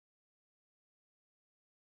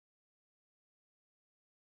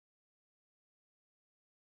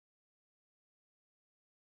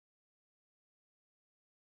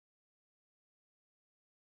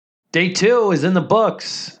Day 2 is in the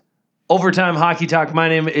books. Overtime Hockey Talk. My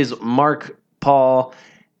name is Mark Paul,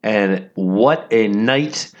 and what a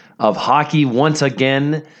night of hockey once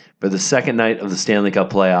again for the second night of the Stanley Cup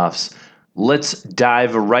playoffs. Let's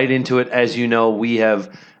dive right into it. As you know, we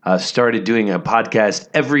have started doing a podcast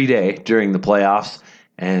every day during the playoffs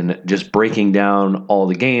and just breaking down all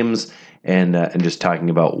the games and just talking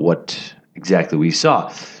about what exactly we saw.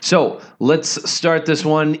 So let's start this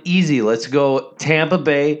one easy. Let's go Tampa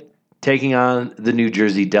Bay taking on the New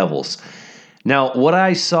Jersey Devils. Now, what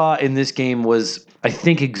I saw in this game was, I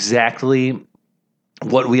think, exactly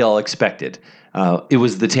what we all expected. It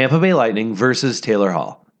was the Tampa Bay Lightning versus Taylor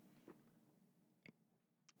Hall.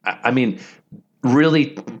 I mean,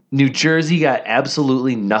 really, New Jersey got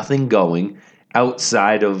absolutely nothing going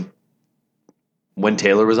outside of when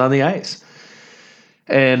Taylor was on the ice.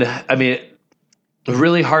 And, I mean,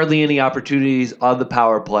 really hardly any opportunities on the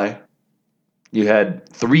power play. You had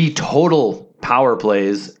 3 total power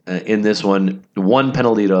plays in this one. 1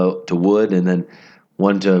 penalty to Wood and then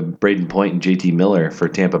 1 to Braden Point and JT Miller for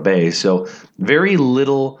Tampa Bay. So very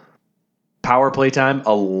little power play time,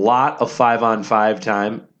 a lot of 5-on-5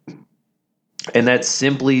 time. And that's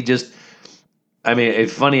simply just, I mean,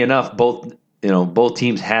 funny enough, both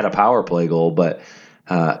teams had a power play goal, but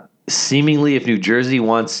seemingly if New Jersey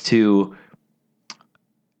wants to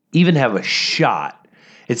even have a shot,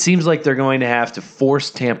 it seems like they're going to have to force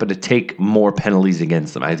Tampa to take more penalties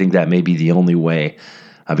against them. I think that may be the only way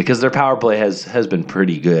because their power play has been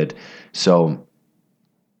pretty good. So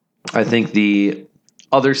I think the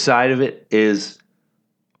other side of it is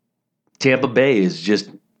Tampa Bay is just,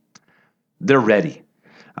 they're ready.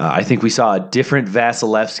 I think we saw a different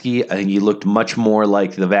Vasilevsky. I think he looked much more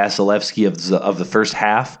like the Vasilevsky of the first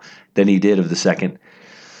half than he did of the second.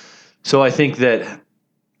 So I think that,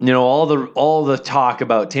 all the talk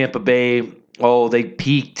about Tampa Bay, they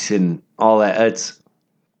peaked and all that.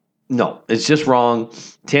 It's just wrong.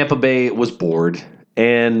 Tampa Bay was bored,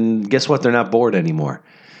 and guess what? They're not bored anymore.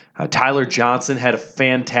 Tyler Johnson had a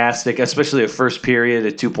fantastic, especially a first period,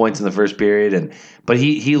 at 2 points in the first period, but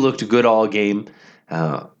he looked good all game.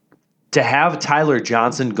 To have Tyler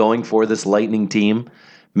Johnson going for this Lightning team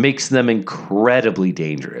makes them incredibly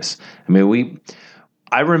dangerous. I mean,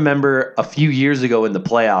 I remember a few years ago in the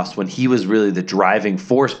playoffs when he was really the driving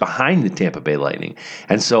force behind the Tampa Bay Lightning.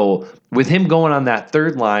 And so with him going on that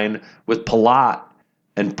third line with Palat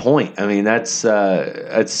and Point, I mean, that's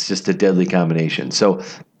just a deadly combination. So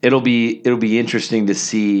it'll be interesting to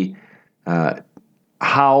see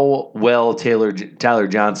how well Tyler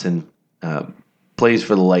Johnson plays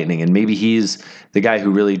for the Lightning, and maybe he's the guy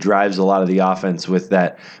who really drives a lot of the offense with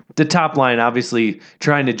that. The top line obviously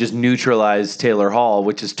trying to just neutralize Taylor Hall,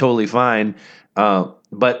 which is totally fine.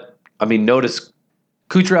 But I mean, notice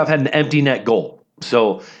Kucherov had an empty net goal.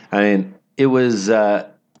 So I mean, it was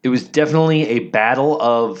definitely a battle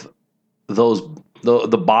of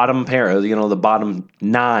the bottom pair, the bottom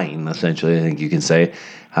 9, essentially, I think you can say.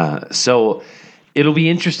 So it'll be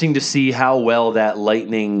interesting to see how well that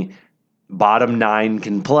Lightning bottom 9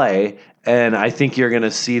 can play, and I think you're going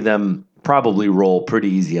to see them probably roll pretty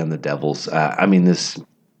easy on the Devils. I mean, this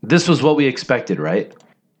was what we expected, right?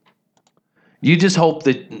 You just hope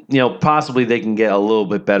that possibly they can get a little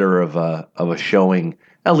bit better of a showing,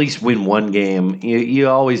 at least win one game.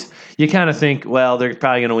 You kind of think, well, they're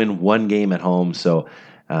probably going to win one game at home, so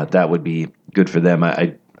that would be good for them.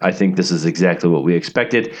 I think this is exactly what we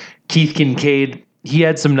expected. Keith Kincaid, he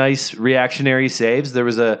had some nice reactionary saves. There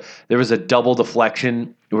was a double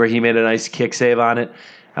deflection where he made a nice kick save on it.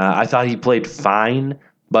 I thought he played fine,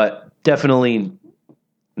 but definitely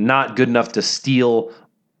not good enough to steal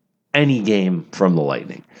any game from the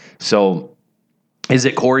Lightning. So is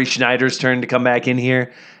it Corey Schneider's turn to come back in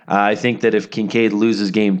here? I think that if Kincaid loses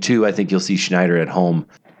game 2, I think you'll see Schneider at home.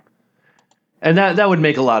 And that would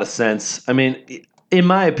make a lot of sense. I mean, in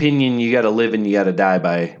my opinion, you got to live and you got to die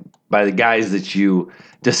by the guys that you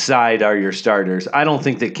decide are your starters. I don't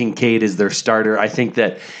think that Kincaid is their starter. I think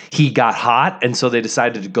that he got hot, and so they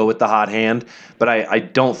decided to go with the hot hand. But I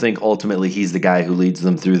don't think ultimately he's the guy who leads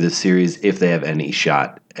them through this series if they have any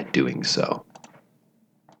shot at doing so.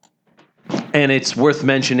 And it's worth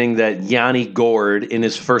mentioning that Yanni Gourde, in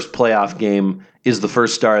his first playoff game, is the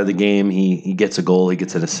first star of the game. He gets a goal, he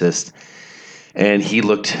gets an assist, and he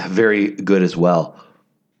looked very good as well.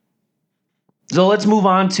 So let's move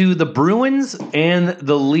on to the Bruins and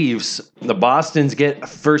the Leafs. The Bostons get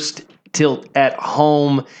first tilt at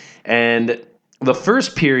home, and the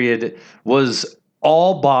first period was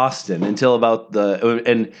all Boston until about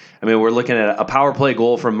we're looking at a power play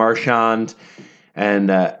goal from Marchand, and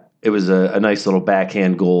it was a nice little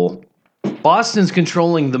backhand goal Boston's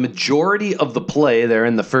controlling the majority of the play there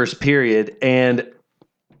in the first period, and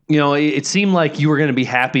it seemed like you were going to be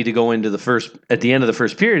happy to go into at the end of the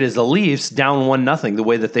first period as the Leafs down 1-0 the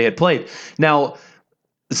way that they had played. Now,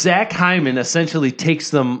 Zach Hyman essentially takes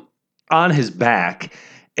them on his back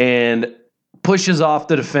and pushes off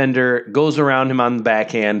the defender, goes around him on the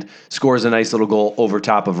backhand, scores a nice little goal over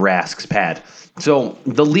top of Rask's pad. So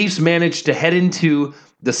the Leafs managed to head into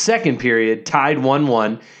the second period, tied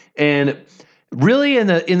 1-1, and really in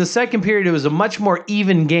the second period, it was a much more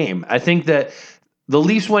even game. I think that the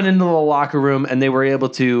Leafs went into the locker room and they were able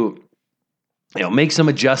to, make some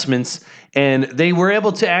adjustments, and they were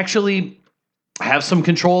able to actually have some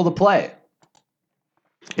control of the play.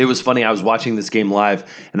 It was funny. I was watching this game live,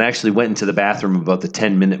 and I actually went into the bathroom about the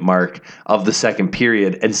 10-minute mark of the second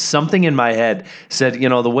period, and something in my head said,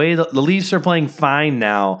 the way the Leafs are playing fine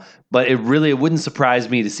now, but it wouldn't surprise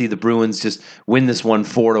me to see the Bruins just win this one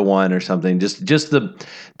 4-1 or something. Just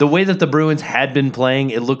the way that the Bruins had been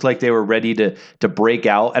playing, it looked like they were ready to break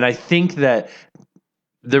out, and I think that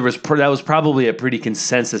that was probably a pretty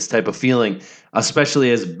consensus type of feeling,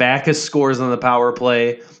 especially as Backes scores on the power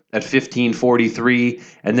play at 15:43,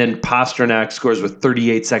 and then Pastrnak scores with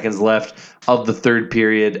 38 seconds left of the third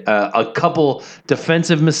period. A couple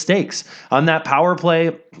defensive mistakes on that power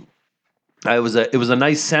play. It was a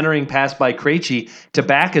nice centering pass by Krejci to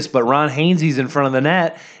Backes, but Ron Hainsey's in front of the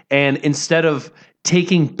net, and instead of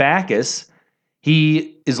taking Backes,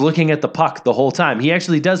 he is looking at the puck the whole time. He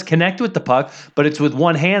actually does connect with the puck, but it's with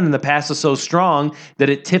one hand, and the pass is so strong that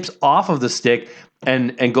it tips off of the stick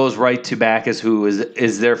and goes right to Backes, who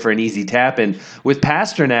is there for an easy tap. And with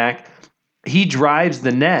Pastrnak, he drives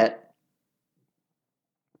the net,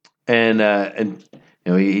 and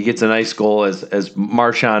he gets a nice goal as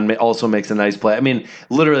Marchand also makes a nice play. I mean,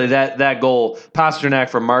 literally that goal, Pastrnak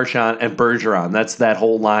for Marchand and Bergeron. That's that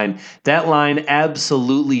whole line. That line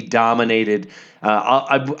absolutely dominated.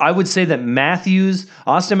 I would say that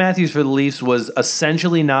Austin Matthews for the Leafs was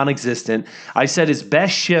essentially non-existent. I said his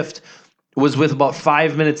best shift was with about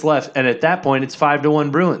 5 minutes left, and at that point, it's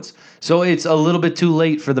 5-1 Bruins. So it's a little bit too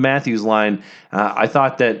late for the Matthews line. I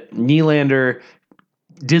thought that Nylander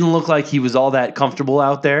didn't look like he was all that comfortable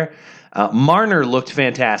out there. Marner looked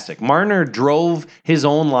fantastic. Marner drove his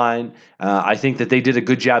own line. I think that they did a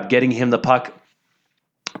good job getting him the puck.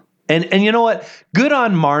 And you know what? Good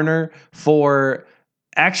on Marner for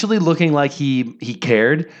actually looking like he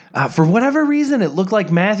cared. For whatever reason, it looked like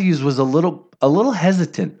Matthews was a little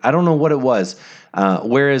hesitant. I don't know what it was.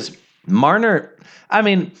 Whereas Marner, I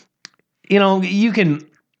mean, you can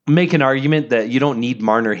make an argument that you don't need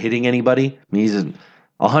Marner hitting anybody. I mean, he's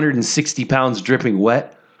 160 pounds dripping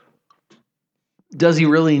wet. Does he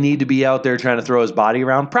really need to be out there trying to throw his body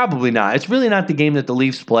around? Probably not. It's really not the game that the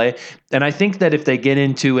Leafs play. And I think that if they get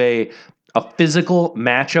into a physical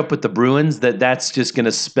matchup with the Bruins, that's just going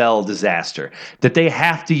to spell disaster. That they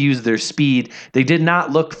have to use their speed. They did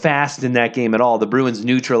not look fast in that game at all. The Bruins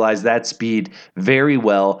neutralized that speed very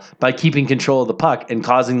well by keeping control of the puck and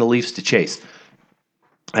causing the Leafs to chase.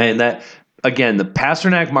 And that, again, the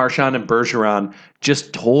Pastrnak, Marchand, and Bergeron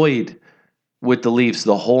just toyed with the Leafs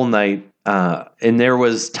the whole night. And there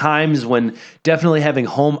was times when definitely having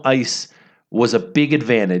home ice was a big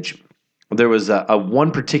advantage. There was a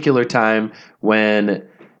one particular time when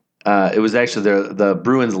it was actually the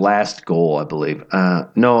Bruins' last goal, I believe.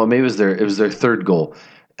 No, maybe it was their third goal.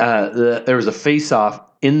 There was a face-off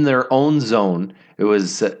in their own zone. It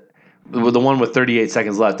was the one with 38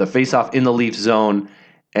 seconds left. The face-off in the Leafs zone,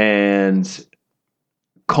 and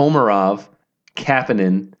Komarov,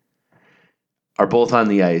 Kapanen are both on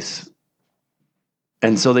the ice.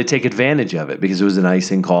 And so they take advantage of it because it was an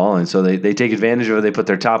icing call. And so they take advantage of it. They put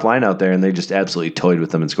their top line out there, and they just absolutely toyed with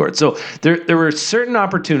them and scored. So there were certain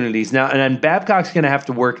opportunities. Now, and Babcock's going to have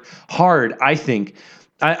to work hard, I think.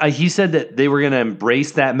 He said that they were going to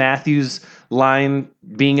embrace that Matthews line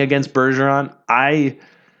being against Bergeron. I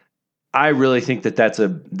really think that's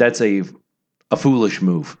a foolish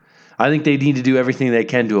move. I think they need to do everything they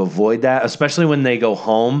can to avoid that, especially when they go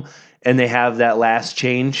home and they have that last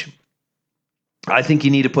change. I think you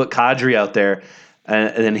need to put Kadri out there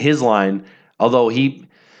and then his line, although we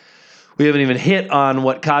haven't even hit on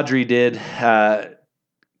what Kadri did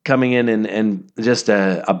coming in and just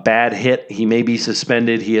a bad hit. He may be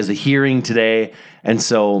suspended. He has a hearing today. And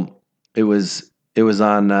so it was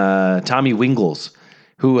on Tommy Wingels,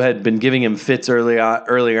 who had been giving him fits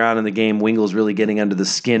earlier on in the game. Wingels really getting under the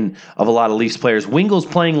skin of a lot of Leafs players. Wingels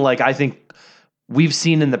playing like, I think, we've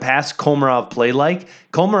seen in the past Komarov play like.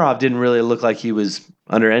 Komarov didn't really look like he was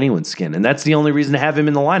under anyone's skin, and that's the only reason to have him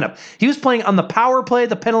in the lineup. He was playing on the power play,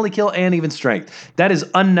 the penalty kill, and even strength. That is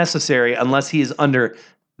unnecessary unless he is under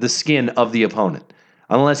the skin of the opponent,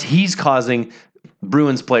 unless he's causing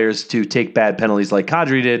Bruins players to take bad penalties like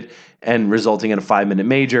Kadri did and resulting in a 5-minute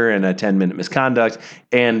major and a 10-minute misconduct,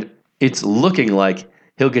 and it's looking like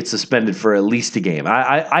he'll get suspended for at least a game.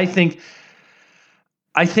 I think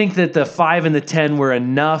that the 5 and the 10 were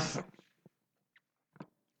enough,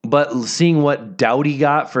 but seeing what Doughty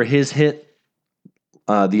got for his hit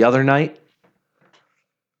the other night,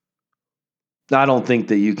 I don't think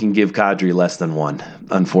that you can give Kadri less than 1,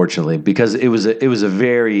 unfortunately, because it was a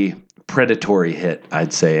very predatory hit,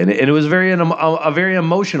 I'd say, and it was a very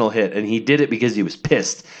emotional hit, and he did it because he was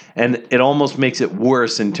pissed, and it almost makes it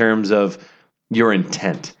worse in terms of your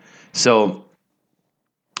intent. So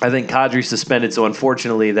I think Kadri suspended. So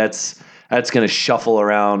unfortunately, that's going to shuffle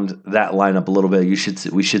around that lineup a little bit.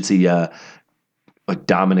 We should see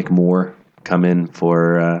Dominic Moore come in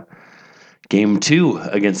for game 2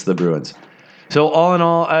 against the Bruins. So all in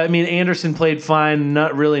all, I mean, Anderson played fine.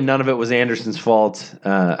 None of it was Anderson's fault.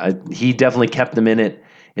 He definitely kept them in it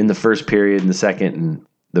in the first period and the second, and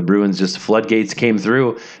the Bruins just floodgates came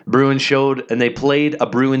through. Bruins showed, and they played a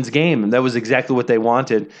Bruins game, and that was exactly what they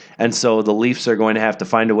wanted. And so the Leafs are going to have to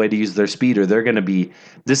find a way to use their speed, or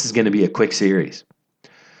this is going to be a quick series.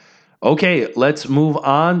 Okay, let's move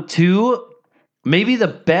on to maybe the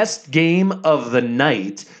best game of the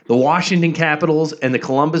night, the Washington Capitals and the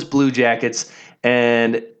Columbus Blue Jackets,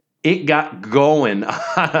 and it got going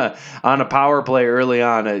on a power play early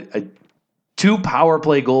on. 2 power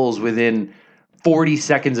play goals within 40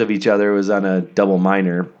 seconds of each other. It was on a double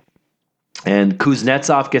minor, and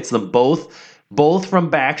Kuznetsov gets them both from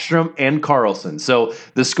Backstrom and Karlsson. So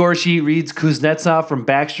the score sheet reads Kuznetsov from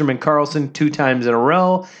Backstrom and Karlsson 2 times in a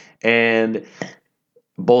row, and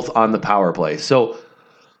both on the power play. So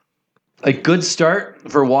a good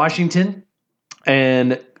start for Washington,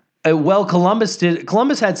 and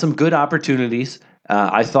Columbus had some good opportunities.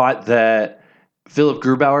 I thought that Philip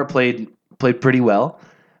Grubauer played pretty well,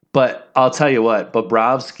 but I'll tell you what,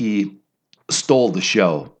 Bobrovsky stole the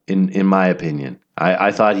show in my opinion.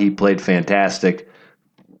 I thought he played fantastic.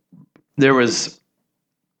 There was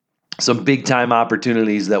some big time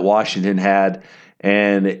opportunities that Washington had,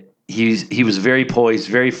 and he was very poised,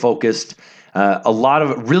 very focused. A lot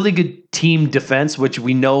of really good team defense, which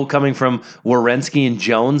we know coming from Werenski and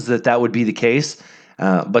Jones that would be the case.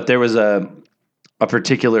 But there was a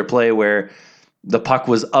particular play where the puck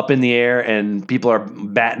was up in the air and people are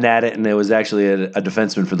batting at it, and it was actually a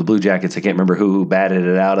defenseman for the Blue Jackets. I can't remember who batted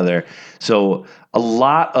it out of there. So a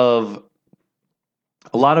lot of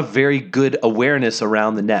very good awareness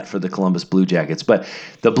around the net for the Columbus Blue Jackets. But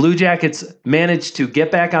the Blue Jackets managed to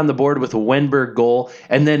get back on the board with a Wenberg goal,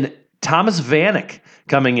 and then Thomas Vanek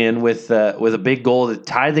coming in with a big goal to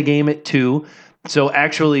tie the game at 2. So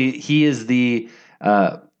actually, he is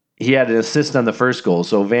he had an assist on the first goal.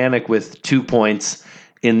 So Vanek with 2 points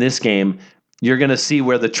in this game. You're going to see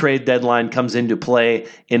where the trade deadline comes into play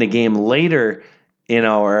in a game later in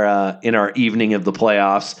our evening of the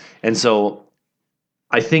playoffs. And so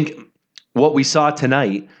I think what we saw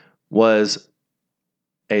tonight was,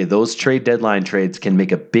 hey, those trade deadline trades can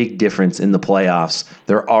make a big difference in the playoffs.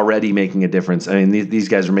 They're already making a difference. I mean, these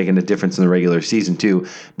guys are making a difference in the regular season too,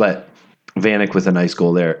 but Vanek with a nice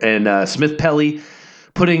goal there. And Smith-Pelly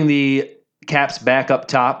putting the Caps back up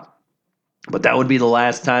top, but that would be the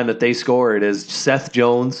last time that they scored, as Seth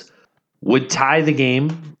Jones would tie the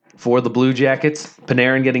game for the Blue Jackets.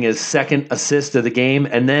 Panarin getting his second assist of the game.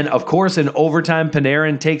 And then, of course, in overtime,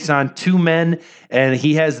 Panarin takes on 2 men, and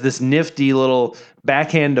he has this nifty little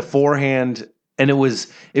backhand to forehand, and it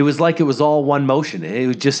was like it was all one motion.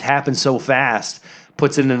 It just happened so fast.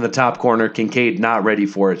 Puts it in the top corner. Kincaid not ready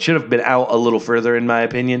for it. Should have been out a little further, in my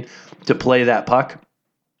opinion, to play that puck.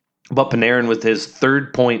 But Panarin with his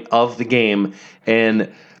 3rd point of the game,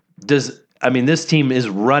 and this team is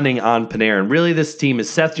running on Panarin. Really, this team is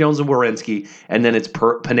Seth Jones and Werenski, and then it's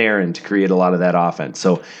Panarin to create a lot of that offense.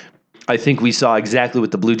 So I think we saw exactly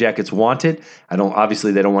what the Blue Jackets wanted.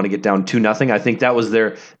 Obviously they don't want to get down 2-0. I think that was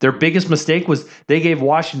their biggest mistake, was they gave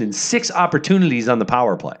Washington 6 opportunities on the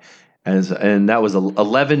power play. And that was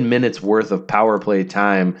 11 minutes worth of power play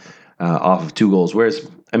time off of 2 goals. Whereas,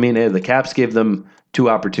 the Caps gave them 2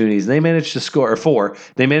 opportunities. They managed to score, or 4.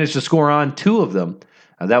 They managed to score on 2 of them.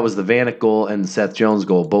 That was the Vanek goal and Seth Jones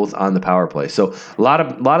goal, both on the power play. So a lot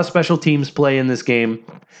of special teams play in this game,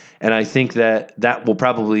 and I think that will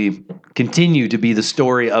probably continue to be the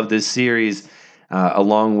story of this series,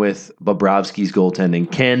 along with Bobrovsky's goaltending.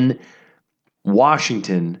 Can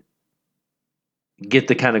Washington get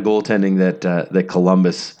the kind of goaltending that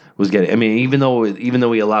Columbus was getting. I mean, even though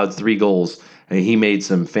he allowed 3 goals, he made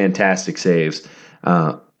some fantastic saves.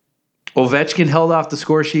 Ovechkin held off the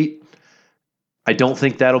score sheet. I don't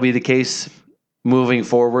think that'll be the case moving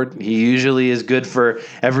forward. He usually is good for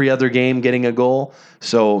every other game getting a goal,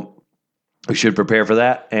 so we should prepare for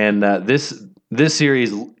that. And this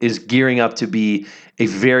series is gearing up to be a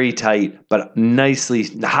very tight but nicely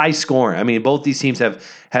high scoring. I mean, both these teams have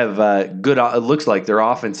good. It looks like their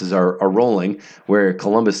offenses are rolling, where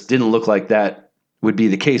Columbus didn't look like that would be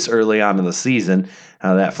the case early on in the season,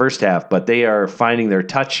 that first half. But they are finding their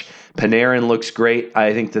touch. Panarin looks great.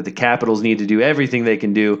 I think that the Capitals need to do everything they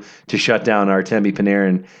can do to shut down Artemi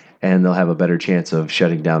Panarin, and they'll have a better chance of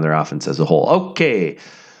shutting down their offense as a whole. Okay,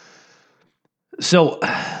 so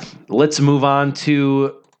let's move on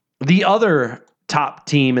to the other top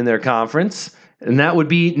team in their conference, and that would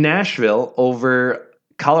be Nashville over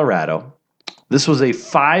Colorado. This was a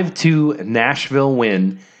 5-2 Nashville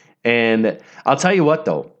win, and I'll tell you what,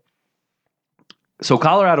 though. So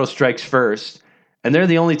Colorado strikes first, and they're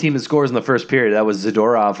the only team that scores in the first period. That was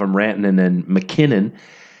Zadorov from Rantanen and McKinnon.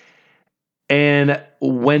 And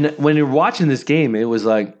when you're watching this game, it was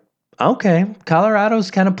like, okay,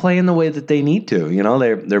 Colorado's kind of playing the way that they need to. You know,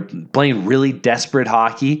 they're playing really desperate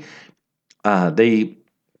hockey. They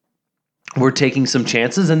were taking some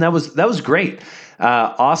chances, and that was great.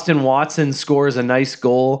 Austin Watson scores a nice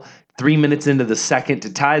goal 3 minutes into the second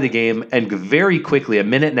to tie the game, and very quickly, a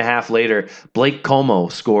minute and a half later, Blake Como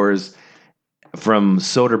scores from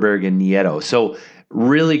Soderberg and Nieto. So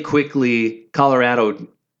really quickly, Colorado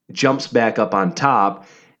jumps back up on top,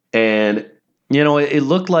 and it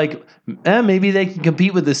looked like maybe they can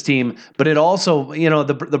compete with this team, but it also,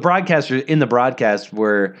 the broadcasters in the broadcast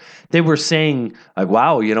they were saying like,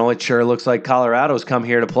 wow, it sure looks like Colorado's come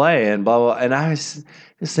here to play and blah, blah. And I was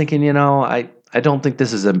just thinking, I don't think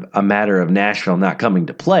this is a matter of Nashville not coming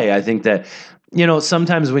to play. I think that,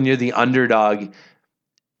 sometimes when you're the underdog,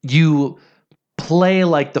 you play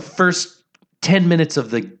like the first 10 minutes of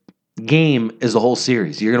the game is the whole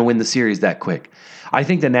series. You're going to win the series that quick. I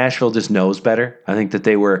think that Nashville just knows better. I think that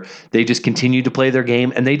they just continue to play their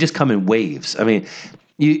game, and they just come in waves. I mean,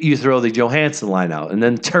 you throw the Johansson line out, and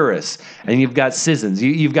then Turris, and you've got Sissons.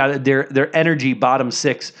 You've got their energy bottom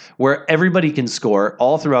 6 where everybody can score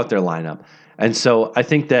all throughout their lineup. And so I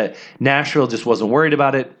think that Nashville just wasn't worried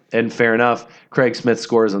about it, and fair enough. Craig Smith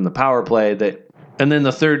scores on the power play. And then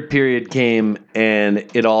the third period came, and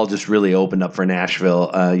it all just really opened up for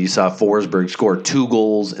Nashville. You saw Forsberg score 2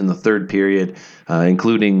 goals in the third period,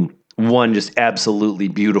 including one just absolutely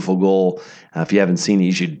beautiful goal. If you haven't seen it,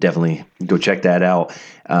 you should definitely go check that out.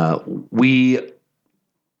 When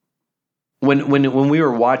we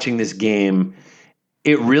were watching this game,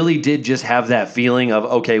 it really did just have that feeling of,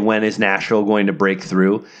 okay, when is Nashville going to break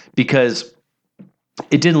through? Because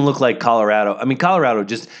it didn't look like Colorado. I mean, Colorado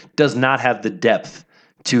just does not have the depth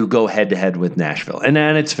to go head-to-head with Nashville. And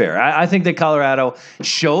it's fair. I think that Colorado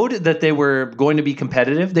showed that they were going to be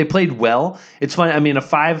competitive. They played well. It's fun. I mean, a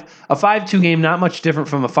 5-2 game, not much different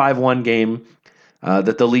from a 5-1 game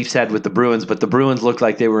that the Leafs had with the Bruins, but the Bruins looked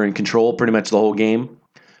like they were in control pretty much the whole game.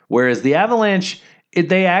 Whereas the Avalanche,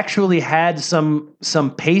 they actually had some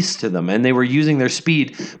pace to them, and they were using their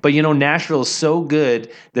speed. But, Nashville is so good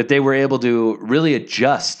that they were able to really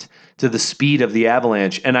adjust to the speed of the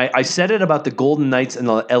Avalanche. And I said it about the Golden Knights and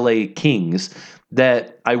the LA Kings,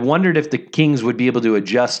 that I wondered if the Kings would be able to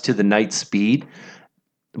adjust to the Knights' speed,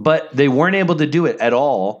 but they weren't able to do it at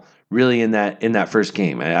all, really, in that first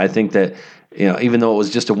game. I think that, even though it was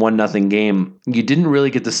just a 1-0 game, you didn't really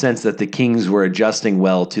get the sense that the Kings were adjusting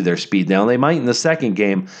well to their speed. Now, they might in the second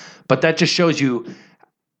game, but that just shows you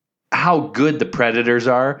how good the Predators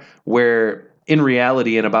are, where in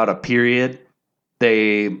reality, in about a period,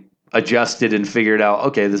 they adjusted and figured out,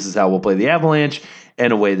 okay, this is how we'll play the Avalanche,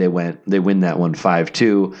 and away they went. They win that one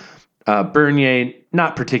 5-2. Bernier,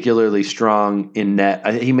 not particularly strong in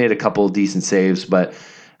net. He made a couple of decent saves, but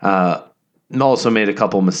also made a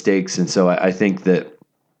couple mistakes, and so I think that,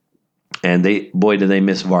 and did they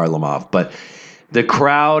miss Varlamov. But the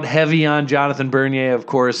crowd heavy on Jonathan Bernier. Of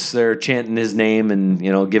course, they're chanting his name and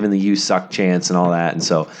giving the "you suck" chants and all that, and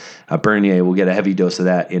so Bernier will get a heavy dose of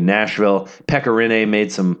that in Nashville. Pekka Rinne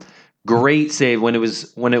made some great save when it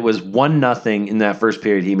was 1-0 in that first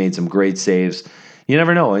period. He made some great saves. You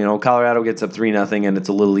never know. Colorado gets up 3-0, and it's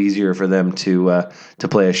a little easier for them to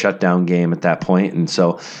play a shutdown game at that point. And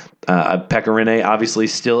so Pekka Rinne, obviously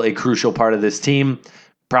still a crucial part of this team,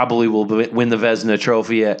 probably will win the Vezina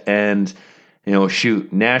Trophy. And,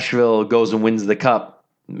 Nashville goes and wins the Cup.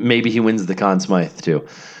 Maybe he wins the Conn Smythe too.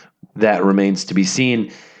 that remains to be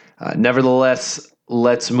seen. Nevertheless,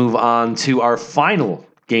 let's move on to our final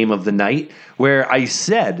game of the night, where I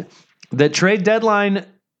said that trade deadline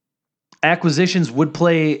acquisitions would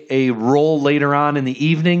play a role later on in the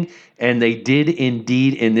evening, and they did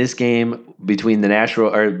indeed in this game between the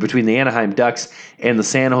Anaheim Ducks and the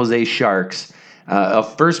San Jose Sharks. A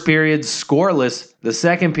first period scoreless. The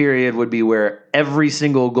second period would be where every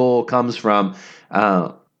single goal comes from.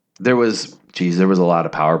 There was a lot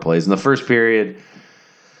of power plays in the first period.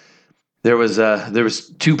 There was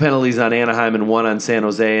 2 penalties on Anaheim and 1 on San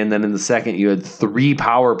Jose, and then in the second you had 3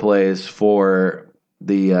 power plays for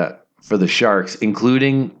the Sharks,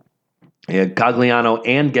 including Cogliano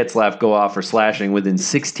and Getzlaf go off for slashing within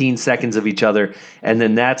 16 seconds of each other, and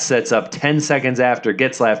then that sets up 10 seconds after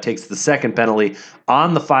Getzlaf takes the second penalty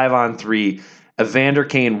on the 5-on-3. Evander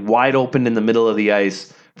Kane wide open in the middle of the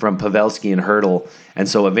ice from Pavelski and Hertl, and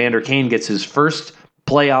so Evander Kane gets his first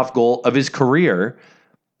playoff goal of his career.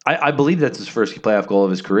 I believe that's his first playoff goal of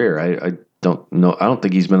his career. I don't know. I don't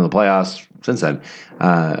think he's been in the playoffs since then.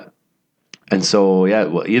 And so,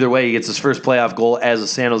 either way, he gets his first playoff goal as a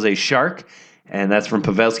San Jose Shark, and that's from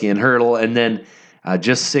Pavelski and Hertl. And then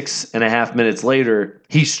just 6.5 minutes later,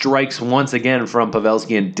 he strikes once again from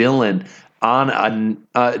Pavelski and Dillon on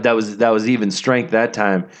that was even strength that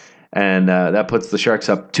time, and that puts the Sharks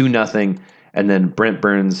up 2-0. And then Brent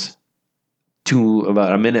Burns,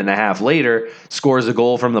 about a minute and a half later, scores a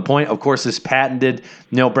goal from the point. Of course, it's patented.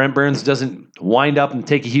 Brent Burns doesn't wind up and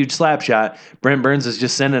take a huge slap shot. Brent Burns is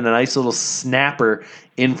just sending a nice little snapper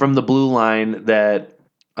in from the blue line that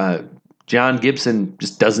John Gibson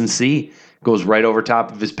just doesn't see. Goes right over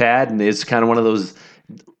top of his pad, and it's kind of one of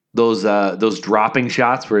those dropping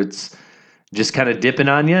shots where it's just kind of dipping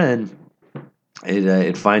on you, and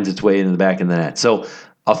it finds its way into the back of the net. So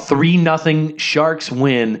a 3-0 Sharks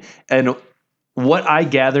win, and what I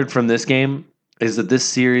gathered from this game is that this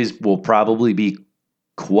series will probably be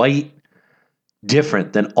quite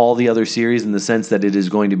different than all the other series in the sense that it is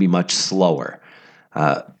going to be much slower.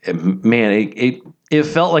 It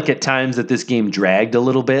felt like at times that this game dragged a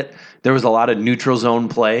little bit. There was a lot of neutral zone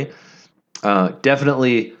play.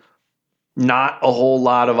 Definitely not a whole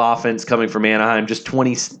lot of offense coming from Anaheim, just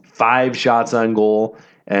 25 shots on goal,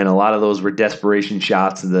 and a lot of those were desperation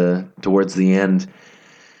shots towards the end.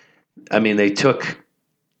 I mean, they took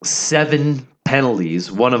 7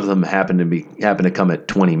 penalties. One of them happened to come at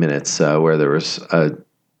 20 minutes, where there was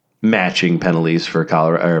matching penalties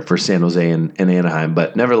for San Jose and Anaheim.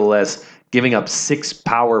 But nevertheless, giving up 6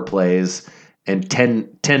 power plays and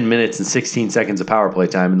 10 minutes and 16 seconds of power play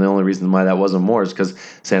time. And the only reason why that wasn't more is because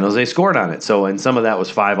San Jose scored on it. So, and some of that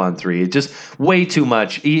was 5-on-3. It's just way too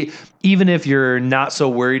much. Even if you're not so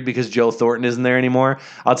worried because Joe Thornton isn't there anymore,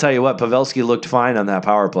 I'll tell you what, Pavelski looked fine on that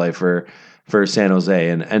power play for San Jose.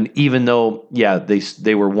 And even though,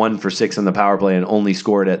 they were 1 for 6 on the power play and only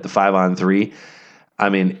scored at the 5-on-3, I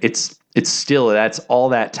mean, it's still, that's all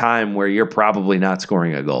that time where you're probably not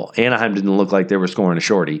scoring a goal. Anaheim didn't look like they were scoring a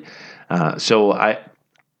shorty. So I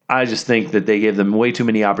just think that they gave them way too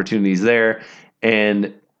many opportunities there,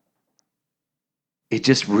 and it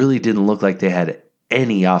just really didn't look like they had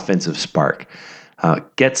any offensive spark.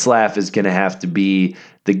 Getzlaf is going to have to be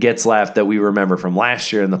the Getzlaf that we remember from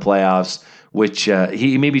last year in the playoffs, which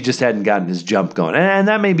he maybe just hadn't gotten his jump going. And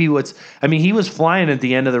that may be he was flying at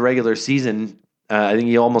the end of the regular season. I think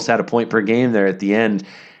he almost had a point per game there at the end.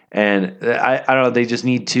 And I don't know, they just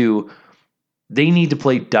need to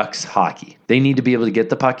play Ducks hockey. They need to be able to get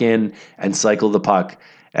the puck in and cycle the puck.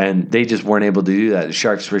 And they just weren't able to do that. The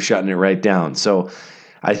Sharks were shutting it right down. So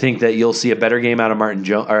I think that you'll see a better game out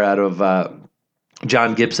of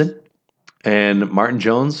John Gibson, and Martin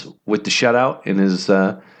Jones with the shutout in his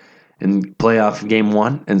in playoff game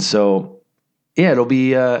 1. And so, it'll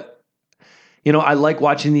be I like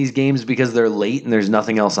watching these games because they're late and there's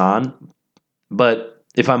nothing else on. But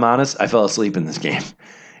if I'm honest, I fell asleep in this game.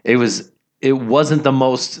 It wasn't the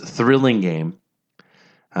most thrilling game,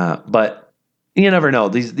 but you never know.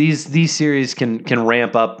 These series can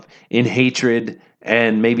ramp up in hatred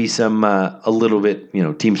and maybe some a little bit.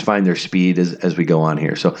 Teams find their speed as we go on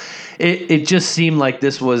here. So it just seemed like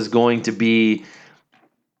this was going to be.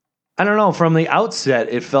 I don't know. From the outset,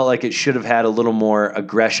 it felt like it should have had a little more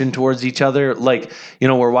aggression towards each other. Like,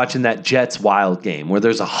 we're watching that Jets Wild game where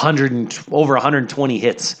there's over 120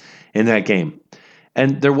 hits in that game.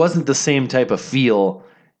 And there wasn't the same type of feel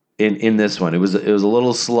in this one. It was a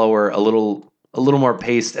little slower, a little more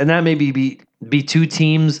paced, and that may be two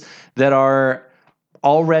teams that are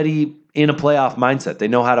already in a playoff mindset. They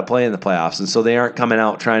know how to play in the playoffs, and so they aren't coming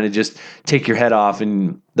out trying to just take your head off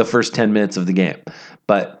in the first 10 minutes of the game.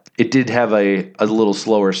 But it did have a little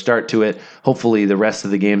slower start to it. Hopefully the rest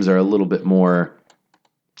of the games are a little more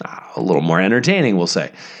entertaining, we'll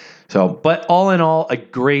say. So, but all in all, a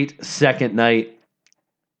great second night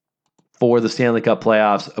for the Stanley Cup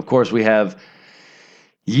playoffs. Of course, we have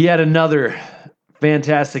yet another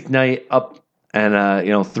fantastic night up,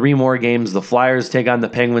 and 3 more games. The Flyers take on the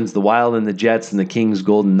Penguins, the Wild and the Jets, and the Kings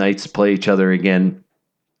Golden Knights play each other again.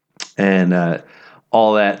 And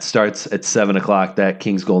all that starts at 7 o'clock. That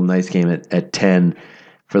Kings Golden Knights game at 10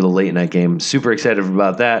 for the late night game. Super excited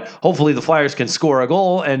about that. Hopefully the Flyers can score a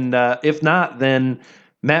goal, and if not, then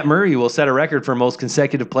Matt Murray will set a record for most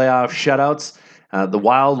consecutive playoff shutouts. The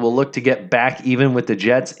Wild will look to get back even with the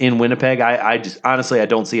Jets in Winnipeg. I just honestly, I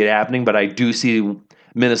don't see it happening, but I do see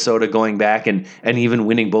Minnesota going back and even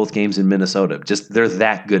winning both games in Minnesota. Just they're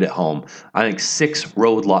that good at home. I think 6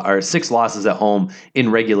 losses at home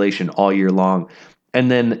in regulation all year long.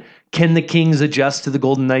 And then can the Kings adjust to the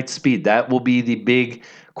Golden Knights' speed? That will be the big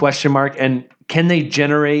question mark. And can they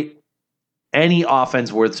generate any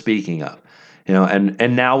offense worth speaking of?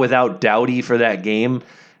 And now without Doughty for that game,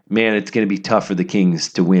 man, it's going to be tough for the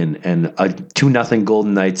Kings to win. And a 2-0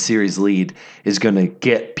 Golden Knights series lead is going to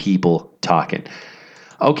get people talking.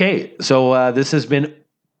 Okay, so this has been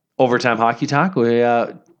Overtime Hockey Talk. We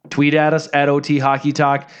tweet at us at OT Hockey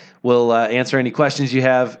Talk. We'll answer any questions you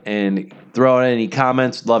have and throw out any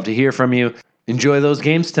comments. Love to hear from you. Enjoy those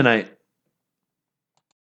games tonight.